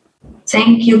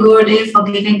 Thank you, Gurudev, for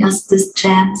giving us this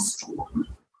chance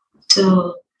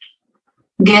to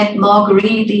get more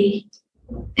greedy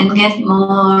and get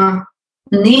more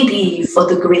needy for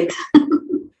the grid.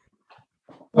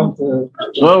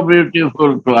 So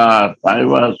beautiful class. I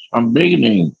was from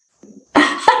beginning.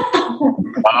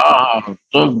 Wow,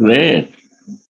 so great.